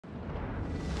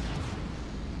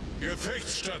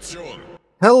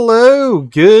Hello,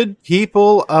 good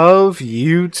people of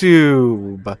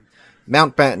YouTube.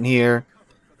 Mountbatten here,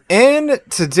 and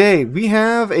today we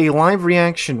have a live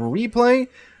reaction replay.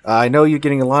 I know you're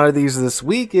getting a lot of these this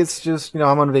week. It's just,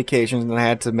 I'm on vacation and I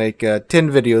had to make 10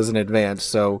 videos in advance,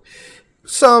 so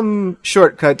some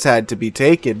shortcuts had to be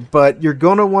taken, but you're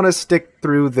going to want to stick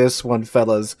through this one,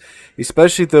 fellas,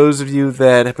 especially those of you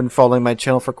that have been following my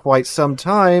channel for quite some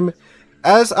time.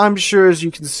 As I'm sure as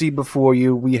you can see before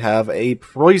you, we have a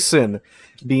Preussen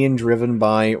being driven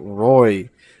by Roy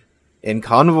in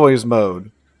convoys mode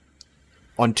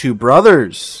on Two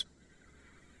Brothers.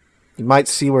 You might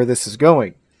see where this is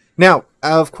going. Now,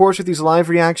 of course, with these live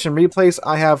reaction replays,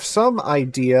 I have some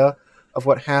idea of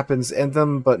what happens in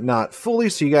them, but not fully,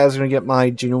 so you guys are going to get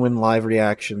my genuine live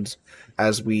reactions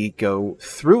as we go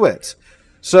through it.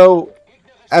 So,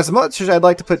 as much as I'd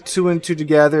like to put two and two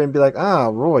together and be like,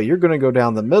 Roy, you're going to go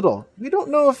down the middle, we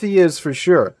don't know if he is for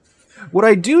sure. What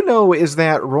I do know is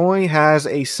that Roy has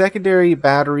a secondary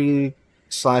battery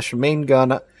 / main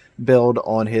gun build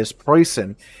on his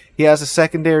Preussen. He has a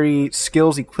secondary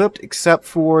skills equipped except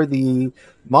for the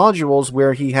modules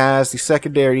where he has the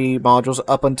secondary modules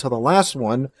up until the last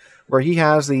one, where he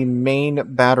has the main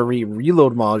battery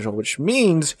reload module, which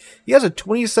means he has a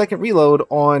 20-second reload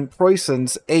on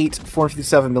Preussen's 8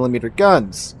 457mm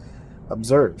guns.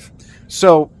 Observe.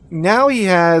 So now he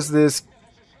has this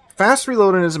fast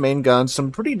reload in his main gun,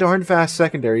 some pretty darn fast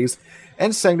secondaries,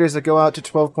 and secondaries that go out to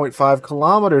 12.5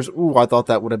 kilometers. Ooh, I thought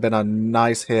that would have been a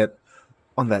nice hit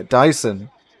on that Dyson.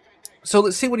 So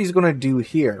let's see what he's going to do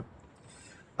here.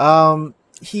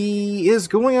 He is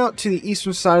going out to the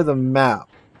eastern side of the map.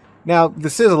 Now,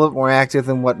 this is a little more active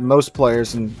than what most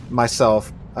players and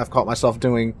myself, I've caught myself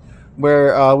doing,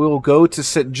 where we will go to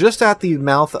sit just at the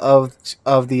mouth of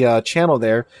the channel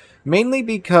there, mainly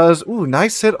because, ooh,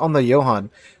 nice hit on the Johann,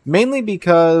 mainly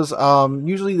because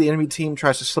usually the enemy team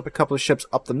tries to slip a couple of ships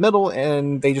up the middle,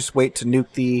 and they just wait to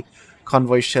nuke the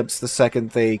convoy ships the second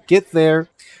they get there.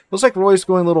 Looks like Roy's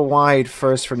going a little wide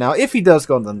first for now, if he does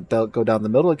go down the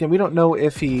middle. Again, we don't know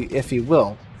if he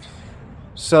will.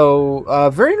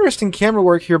 So, very interesting camera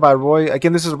work here by Roy.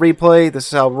 Again, this is a replay. This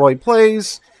is how Roy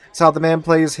plays. It's how the man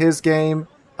plays his game.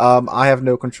 I have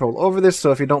no control over this,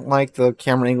 so if you don't like the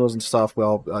camera angles and stuff,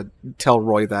 well, tell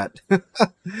Roy that.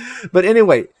 But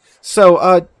anyway,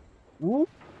 so,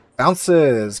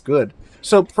 bounces. Good.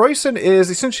 So, Preussen is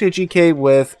essentially a GK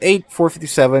with 8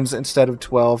 457s instead of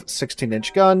 12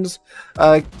 16-inch guns.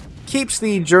 Keeps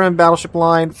the German battleship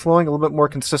line flowing a little bit more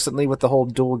consistently with the whole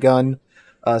dual gun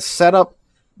setup.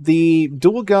 The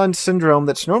dual gun syndrome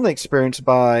that's normally experienced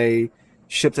by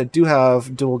ships that do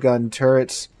have dual gun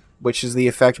turrets, which is the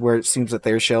effect where it seems that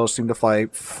their shells seem to fly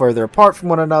further apart from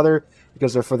one another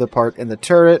because they're further apart in the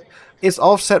turret, is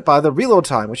offset by the reload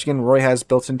time, which again Roy has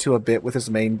built into a bit with his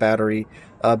main battery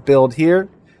build here.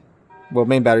 Well,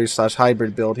 main battery /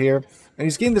 hybrid build here. And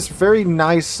he's getting this very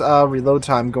nice reload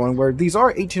time going, where these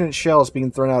are 18-inch shells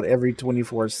being thrown out every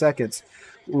 24 seconds.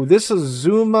 Ooh, this is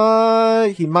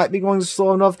Zuma. He might be going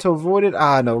slow enough to avoid it.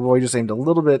 No, Roy just aimed a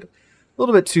little bit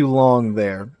too long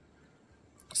there.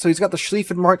 So he's got the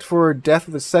Schlieffen marked for death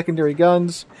with his secondary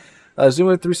guns.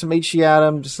 Zuma threw some HE at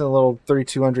him, just a little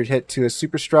 3200 hit to his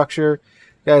superstructure.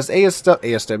 Got his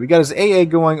ASW. We got his AA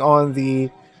going on the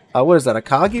what is that? A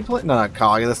Kagi plane? No, not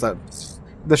Kagi. That's not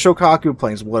the Shokaku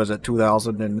planes. What is it?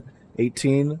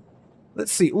 2018.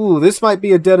 Let's see. Ooh, this might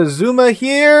be a dead Azuma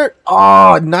here.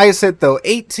 Oh, nice hit, though.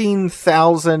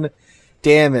 18,000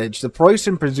 damage. The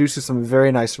Preussen produces some very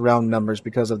nice round numbers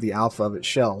because of the alpha of its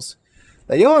shells.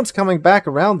 The Johann's coming back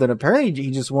around, and apparently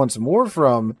he just wants more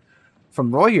from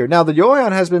Roy here. Now, the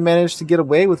Johann has been managed to get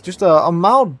away with just a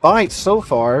mild bite so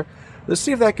far. Let's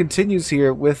see if that continues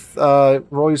here with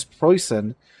Roy's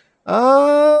Preussen.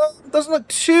 Doesn't look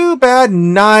too bad.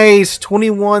 Nice.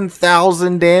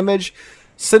 21,000 damage.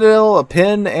 Citadel, a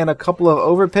pin, and a couple of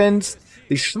overpins.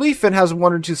 The Schlieffen has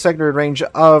 1 or 2 secondary range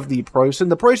of the Preussen.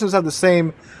 The Preussens have the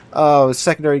same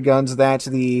secondary guns that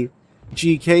the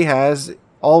GK has,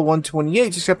 all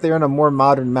 128, except they're in a more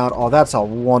modern mount. Oh, that's a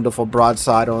wonderful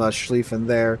broadside on that Schlieffen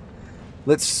there.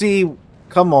 Let's see.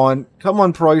 Come on. Come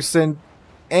on, Preussen.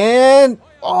 And,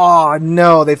 oh,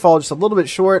 no, they fall just a little bit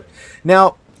short.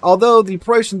 Now, although the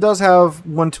Preussen does have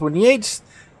 128s,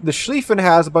 the Schlieffen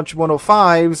has a bunch of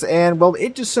 105s, and, well,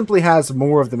 it just simply has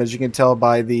more of them, as you can tell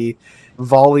by the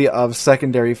volley of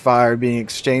secondary fire being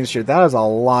exchanged here. That is a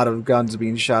lot of guns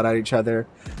being shot at each other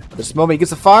at this moment. He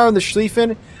gets a fire on the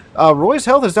Schlieffen. Roy's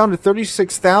health is down to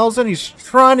 36,000. He's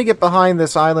trying to get behind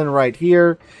this island right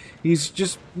here. He's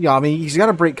just, I mean, he's got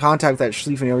to break contact with that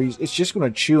Schlieffen here. It's just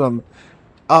going to chew him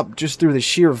up just through the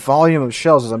sheer volume of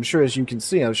shells, as I'm sure as you can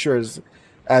see. I'm sure as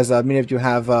many of you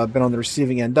have been on the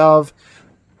receiving end of.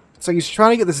 So he's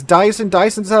trying to get this Dyson.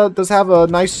 Dyson does have a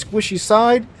nice squishy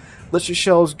side. Lets your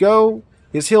shells go.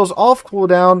 His heel's off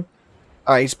cooldown.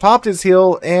 Alright, he's popped his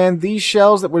heel, and these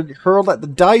shells that were hurled at the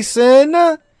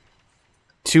Dyson...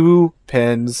 2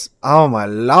 pins. Oh my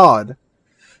lord.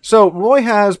 So, Roy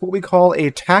has what we call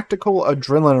a tactical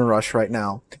adrenaline rush right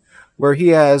now, where he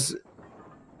has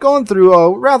gone through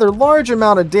a rather large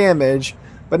amount of damage,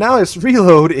 but now his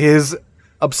reload is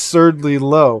absurdly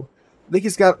low. I think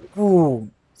he's got...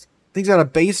 Ooh... I think he's got a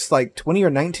base like 20 or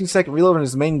 19 second reload on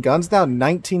his main guns now.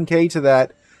 19k to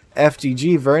that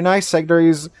FDG. Very nice.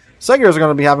 Secondaries are going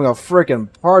to be having a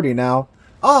freaking party now.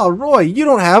 Oh, Roy, you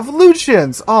don't have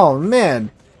Lucians. Oh,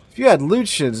 man. If you had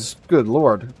Lucians, good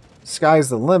lord. Sky's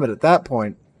the limit at that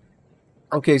point.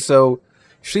 Okay, so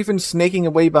Schlieffen's snaking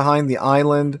away behind the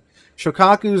island.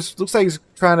 Shokaku's looks like he's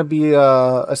trying to be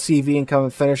a CV and come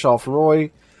and finish off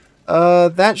Roy.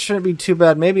 That shouldn't be too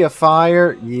bad. Maybe a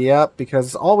fire. Yep, because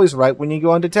it's always right when you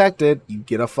go undetected, you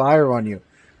get a fire on you.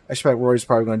 I expect Rory's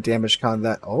probably going to damage con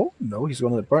that. Oh, no, he's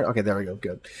going to burn. Okay, there we go.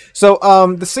 Good. So,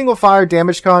 the single fire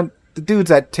damage con, the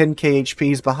dude's at 10k HP.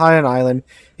 He's behind an island.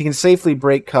 He can safely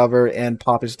break cover and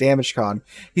pop his damage con.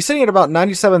 He's sitting at about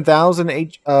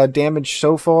 97,000 damage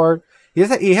so far. He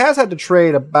has had to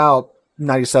trade about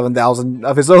 97,000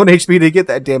 of his own HP to get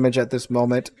that damage at this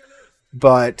moment.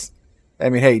 But... I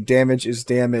mean, hey, damage is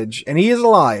damage. And he is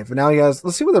alive. And now he has...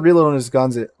 Let's see what the reload on his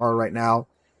guns are right now.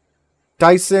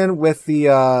 Dyson with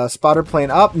the spotter plane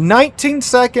up.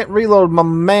 19-second reload, my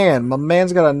man. My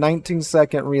man's got a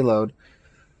 19-second reload.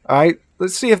 Alright,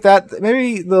 let's see if that...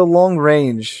 Maybe the long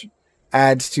range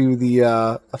adds to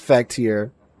the effect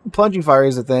here. Plunging fire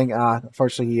is a thing.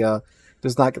 Unfortunately, he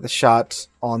does not get the shots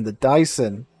on the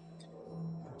Dyson.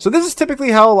 So this is typically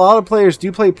how a lot of players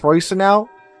do play Preussen now.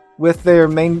 With their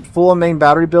full main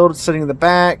battery build sitting in the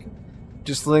back,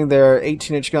 just letting their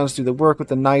 18-inch guns do the work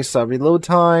with a nice reload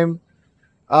time.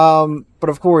 But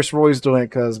of course, Roy's doing it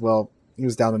because, well, he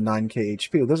was down to 9k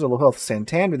HP. There's a low health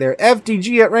Santander there.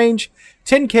 FDG at range,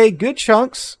 10k, good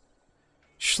chunks.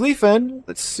 Schlieffen,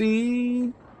 let's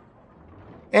see.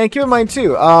 And keep in mind,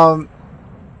 too,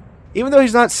 even though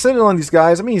he's not sitting on these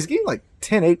guys, I mean, he's getting like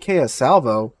 10, 8k a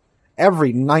salvo.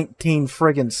 Every 19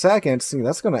 friggin' seconds. See,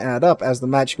 that's going to add up as the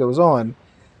match goes on.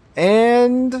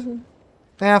 And...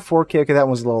 4k. Okay, that one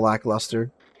was a little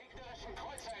lackluster.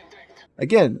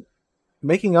 Again,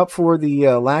 making up for the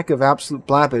lack of absolute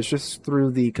blappish just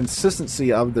through the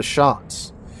consistency of the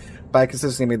shots. By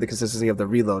consistency, I mean the consistency of the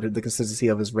reload. The consistency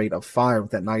of his rate of fire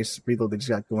with that nice reload that he's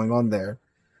got going on there.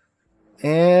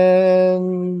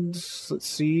 And... let's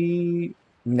see...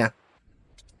 Nah.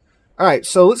 Alright,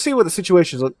 so let's see what the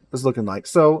situation is looking like.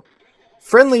 So,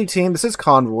 friendly team, this is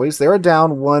convoys. They're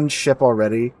down 1 ship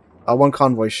already. 1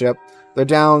 convoy ship. They're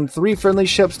down 3 friendly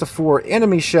ships to 4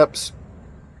 enemy ships.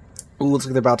 Ooh, looks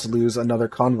like they're about to lose another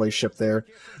convoy ship there.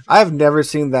 I've never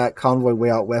seen that convoy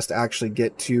way out west actually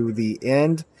get to the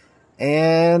end.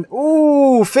 And,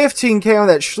 ooh, 15k on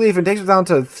that Schlieffen. Takes it down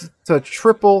to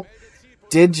triple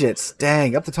digits.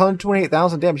 Dang, up to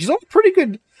 128,000 damage. He's on pretty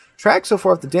good... track so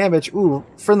far with the damage. Ooh,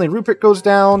 friendly Rupert goes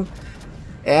down,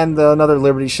 and another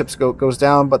Liberty ship goes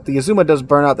down, but the Azuma does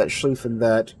burn out that Schlieffen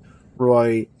that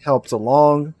Roy helped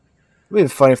along. It would have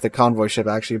been funny if the convoy ship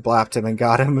actually blapped him and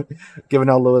got him, given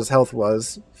how low his health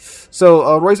was.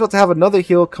 So, Roy's about to have another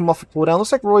heal come off a cooldown.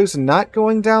 Looks like Roy's not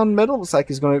going down middle. Looks like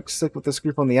he's going to stick with this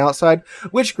group on the outside,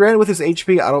 which, granted, with his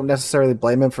HP, I don't necessarily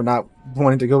blame him for not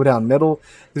wanting to go down middle,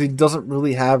 because he doesn't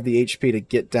really have the HP to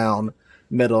get down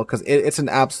middle, because it's an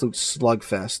absolute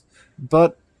slugfest.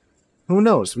 But who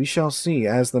knows? We shall see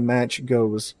as the match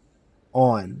goes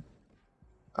on.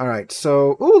 Alright,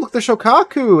 so... Ooh, look, the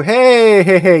Shokaku!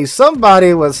 Hey,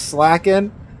 somebody was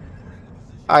slacking.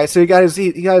 Alright, so he got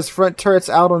his front turrets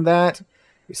out on that.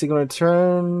 Is he going to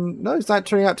turn... No, he's not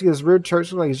turning out to get his rear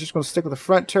turrets. Looks like he's just going to stick with the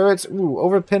front turrets. Ooh,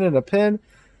 over pin and a pin.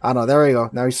 I don't know, there we go.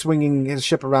 Now he's swinging his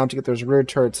ship around to get those rear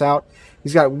turrets out.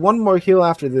 He's got one more heal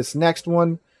after this next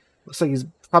one. Looks like he's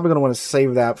probably going to want to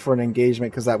save that for an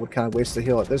engagement, because that would kind of waste the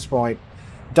heal at this point.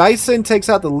 Dyson takes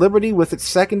out the Liberty with its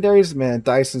secondaries. Man,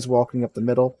 Dyson's walking up the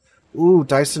middle. Ooh,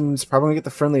 Dyson's probably going to get the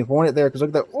friendly Hornet there, because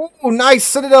look at that. Ooh, nice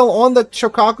Citadel on the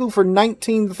Shokaku for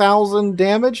 19,000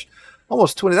 damage.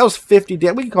 Almost 20. That was 50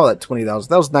 damage. We can call that 20,000.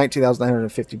 That was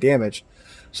 19,950 damage.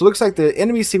 So it looks like the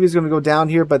enemy CV is going to go down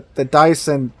here, but the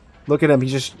Dyson, look at him.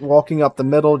 He's just walking up the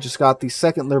middle, just got the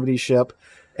second Liberty ship.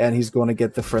 And he's going to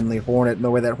get the friendly Hornet. No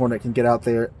way that Hornet can get out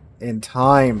there in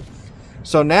time.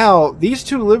 So now, these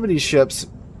 2 Liberty ships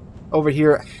over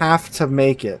here have to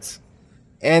make it.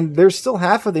 And there's still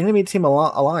half of the enemy team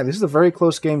alive. This is a very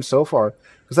close game so far.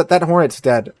 Because that Hornet's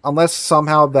dead. Unless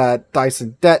somehow that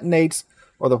Dyson detonates,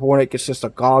 or the Hornet gets just a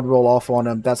god roll off on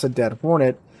him. That's a dead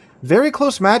Hornet. Very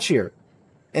close match here.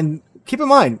 And keep in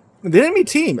mind, the enemy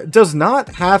team does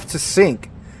not have to sink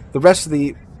the rest of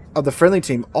the friendly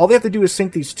team. All they have to do is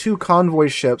sink these 2 convoy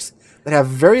ships that have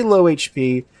very low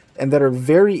HP and that are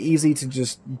very easy to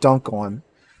just dunk on.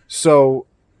 So,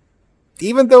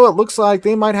 even though it looks like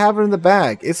they might have it in the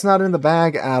bag, it's not in the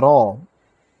bag at all.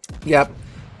 Yep,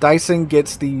 Dyson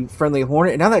gets the friendly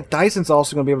Hornet, and now that Dyson's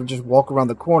also going to be able to just walk around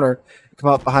the corner and come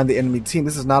up behind the enemy team,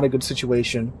 this is not a good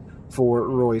situation for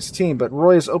Roy's team. But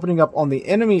Roy is opening up on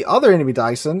the other enemy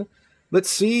Dyson. Let's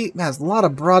see, man, has a lot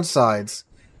of broadsides.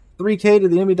 3k to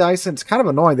the enemy Dyson. It's kind of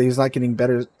annoying that he's not getting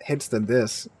better hits than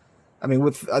this. I mean,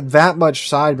 with that much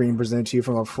side being presented to you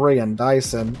from a friggin'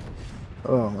 Dyson.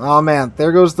 Oh man,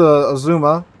 there goes the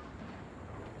Azuma.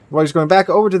 Roy's going back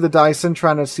over to the Dyson,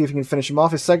 trying to see if he can finish him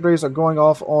off. His secondaries are going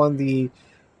off on the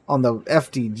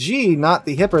FDG, not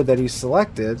the Hipper that he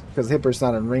selected, because the Hipper's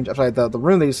not in range. I'm sorry, the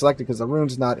rune that he selected, because the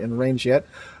rune's not in range yet.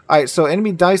 Alright, so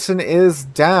enemy Dyson is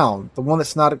down. The one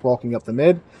that's not walking up the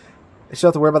mid. They still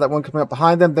have to worry about that one coming up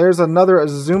behind them. There's another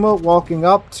Azuma walking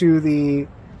up to the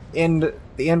end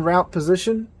route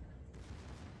position.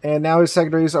 And now his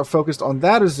secondaries are focused on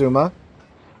that Azuma.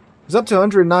 He's up to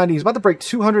 190. He's about to break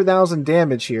 200,000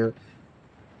 damage here.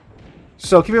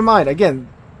 So keep in mind, again,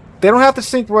 they don't have to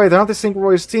sink Roy. They don't have to sink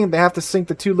Roy's team. They have to sink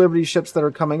the 2 Liberty ships that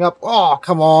are coming up. Oh,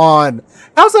 come on.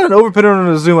 How's that an overpin on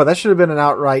an Azuma? That should have been an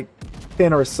outright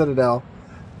pin or a Citadel.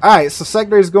 Alright, so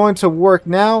secondary is going to work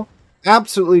now.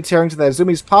 Absolutely tearing to that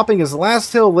Azuma. He's popping his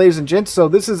last hill, ladies and gents. So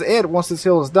this is it. Once this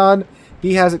hill is done,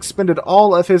 he has expended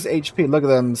all of his HP. Look at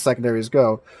them secondaries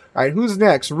go. Alright, who's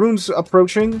next? Rune's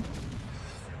approaching.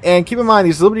 And keep in mind,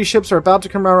 these Liberty ships are about to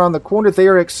come around the corner. They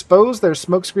are exposed. Their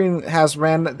smokescreen has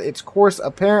ran its course,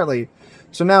 apparently.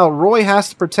 So now Roy has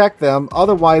to protect them.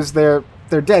 Otherwise, they're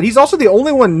dead. He's also the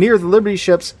only one near the Liberty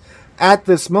ships at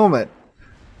this moment.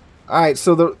 Alright,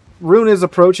 so the Rune is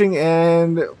approaching,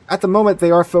 and at the moment, they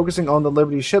are focusing on the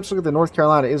Liberty ships. Look at the North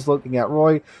Carolina is looking at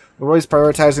Roy. Roy's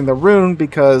prioritizing the Rune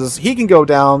because he can go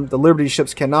down. The Liberty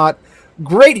ships cannot.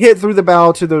 Great hit through the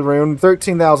bow to the Rune.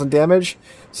 13,000 damage.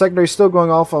 Secondary still going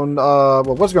off on, well,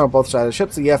 what's going on both sides of the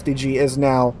ships? The FDG is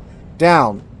now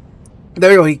down.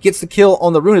 There we go. He gets the kill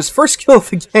on the Rune. His first kill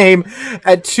of the game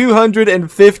at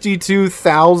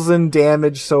 252,000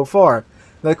 damage so far.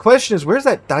 Now, the question is, where's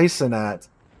that Dyson at?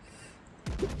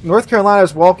 North Carolina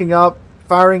is walking up,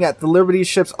 firing at the Liberty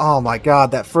ships. Oh my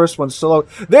god, that first one's so low.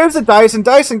 There's the Dyson.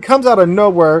 Dyson comes out of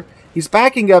nowhere. He's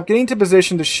backing up, getting into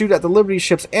position to shoot at the Liberty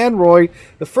ships and Roy.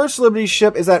 The first Liberty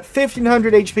ship is at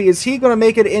 1,500 HP. Is he going to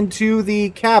make it into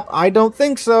the cap? I don't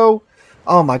think so.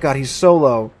 Oh my god, he's so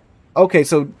low. Okay,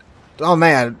 so, oh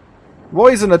man.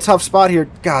 Roy's in a tough spot here.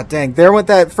 God dang. There went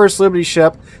that first Liberty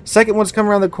ship. Second one's coming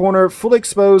around the corner, fully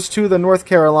exposed to the North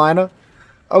Carolina.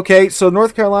 Okay, so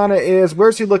North Carolina is,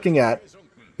 where's he looking at?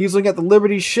 He's looking at the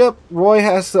Liberty ship. Roy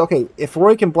has to, okay, if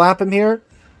Roy can blap him here,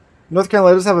 North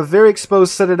Carolina does have a very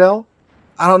exposed Citadel.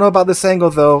 I don't know about this angle,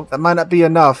 though. That might not be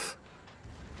enough.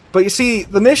 But you see,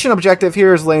 the mission objective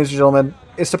here is, ladies and gentlemen,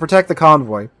 is to protect the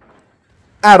convoy.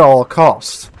 At all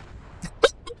costs.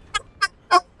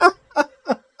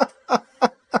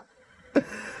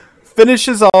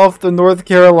 Finishes off the North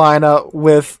Carolina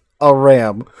with a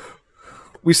ram.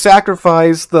 We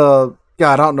sacrificed the...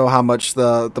 God, I don't know how much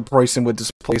the Preussen would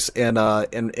displace in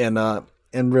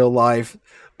real life,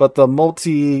 but the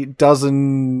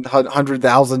multi-dozen,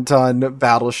 100,000-ton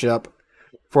battleship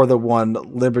for the one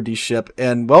Liberty ship.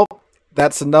 And, well,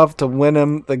 that's enough to win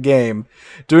him the game.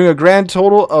 Doing a grand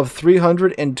total of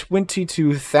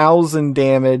 322,000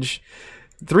 damage,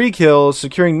 3 kills,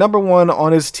 securing #1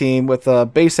 on his team with a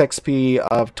base XP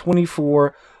of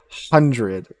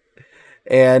 2,400.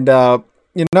 And,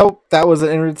 you know, that was an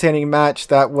entertaining match.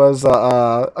 That was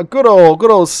a good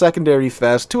old secondary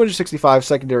fest. 265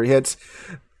 secondary hits.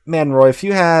 Man, Roy, if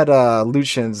you had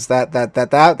Lucians,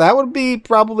 that would be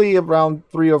probably around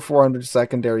 300 or 400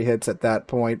 secondary hits at that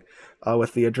point,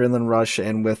 with the adrenaline rush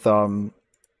and with the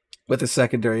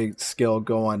secondary skill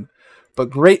going. But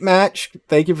great match.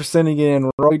 Thank you for sending it in,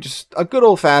 Roy. Just a good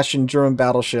old fashioned German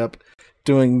battleship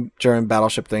doing German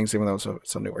battleship things, even though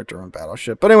it's a newer German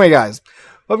battleship. But anyway, guys,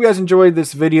 hope you guys enjoyed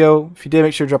this video. If you did,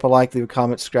 make sure to drop a like, leave a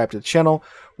comment, subscribe to the channel.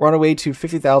 We're on our way to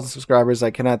 50,000 subscribers.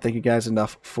 I cannot thank you guys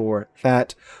enough for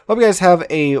that. Hope you guys have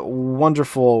a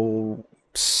wonderful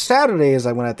Saturday, as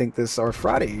I when I think this, or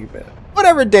Friday,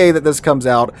 whatever day that this comes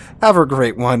out. Have a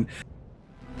great one.